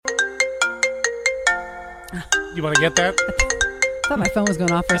You want to get that? I thought my phone was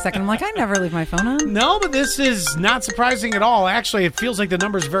going off for a second. I'm like, I never leave my phone on. No, but this is not surprising at all. Actually, it feels like the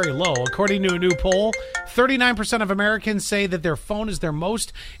number's very low. According to a new poll, 39% of Americans say that their phone is their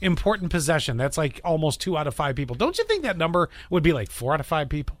most important possession. That's like almost 2 out of 5 people. Don't you think that number would be like 4 out of 5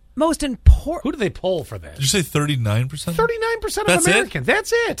 people? Most important. Who do they poll for that? Did you say 39%? 39% That's of Americans.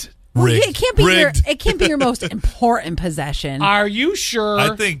 That's it. Well, Rigged. it can't be Rigged. it can't be your most important possession. Are you sure?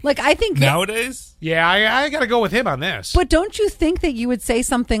 I think nowadays. Yeah, I got to go with him on this. But don't you think that you would say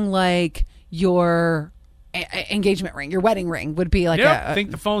something like your engagement ring, your wedding ring would be like I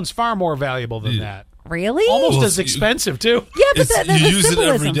think the phone's far more valuable than that. Really? Almost as expensive, too. Yeah, but you use it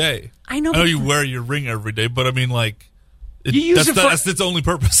every day. I know. I know you wear your ring every day, but I mean, like, You use it for, that's its only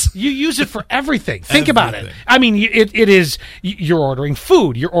purpose. You use it for everything. Think about it. I mean, it is. You're ordering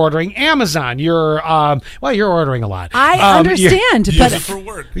food. You're ordering Amazon. You're ordering a lot. I understand, You but use it for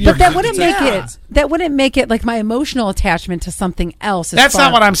work. But that wouldn't make it. That wouldn't make it like my emotional attachment to something else. That's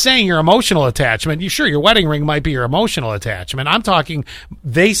not what I'm saying. Your emotional attachment. Your wedding ring might be your emotional attachment. I'm talking.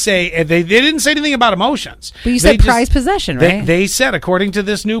 They say they didn't say anything about emotions. But you said prized possession, right? They said, according to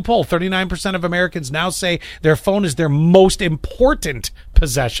this new poll, 39% of Americans now say their phone is their most important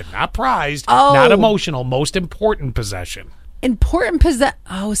possession, not prized, not emotional, most important possession. Important possession.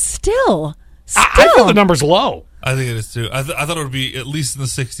 Oh, still. I feel the number's low. I think it is too. I thought it would be at least in the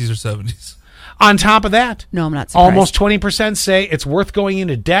 60s or 70s. On top of that, no, I'm not surprised. Almost 20% say it's worth going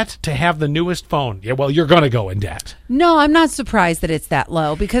into debt to have the newest phone. Yeah, well, you're going to go in debt. No, I'm not surprised that it's that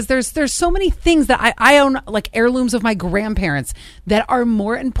low because there's so many things that I own, like heirlooms of my grandparents, that are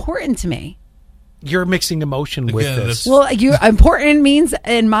more important to me. You're mixing emotion with this. Well, important means,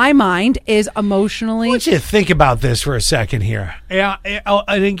 in my mind, is emotionally. I want you to think about this for a second here.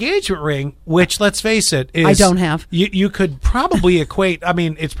 An engagement ring, which, let's face it, is... I don't have. You could probably equate... I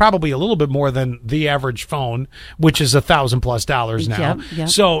mean, it's probably a little bit more than the average phone, which is $1,000+ now. Yep.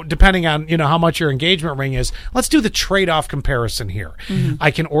 So, depending on how much your engagement ring is, let's do the trade-off comparison here. Mm-hmm. I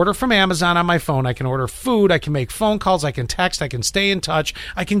can order from Amazon on my phone. I can order food. I can make phone calls. I can text. I can stay in touch.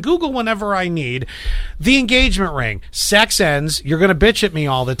 I can Google whenever I need. The engagement ring, sex ends. You're going to bitch at me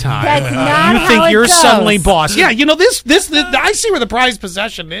all the time. That's not you think how you're it goes. suddenly boss. Yeah, this I see where the prized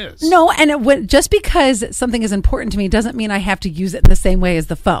possession is. No, and just because something is important to me doesn't mean I have to use it in the same way as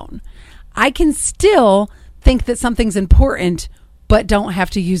the phone. I can still think that something's important, but don't have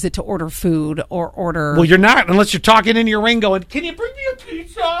to use it to order food or order. Well, you're not unless you're talking in your ring going, "Can you bring me a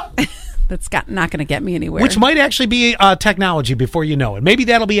pizza?" That's not going to get me anywhere. Which might actually be technology before you know it. Maybe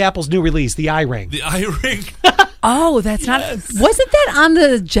that'll be Apple's new release, the iRing. The iRing. Oh, that's not. Wasn't that on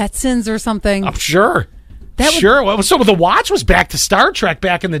the Jetsons or something? I'm sure. Well, so the watch was back to Star Trek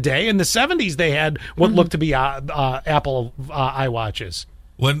back in the day. In the 70s, they had what looked to be Apple iWatches.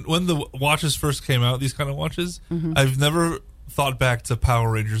 When the watches first came out, these kind of watches, I've never thought back to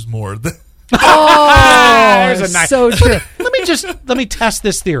Power Rangers more. There's a nice. So true. Let me test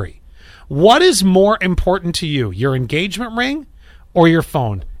this theory. What is more important to you, your engagement ring or your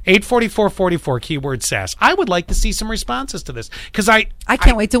phone? 844-44, keyword sass. I would like to see some responses to this because I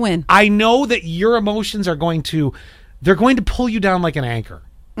can't wait to win. I know that your emotions are going to pull you down like an anchor.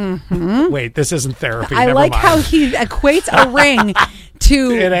 Mm-hmm. Wait, this isn't therapy. I like how he equates a ring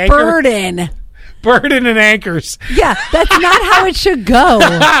to burden. Burden and anchors. Yeah, that's not how it should go.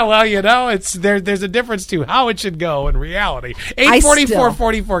 Well, it's there's a difference to how it should go in reality.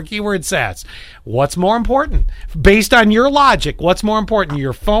 844-44, keyword sass. What's more important? Based on your logic, what's more important,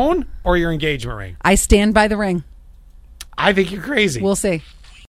 your phone or your engagement ring? I stand by the ring. I think you're crazy. We'll see.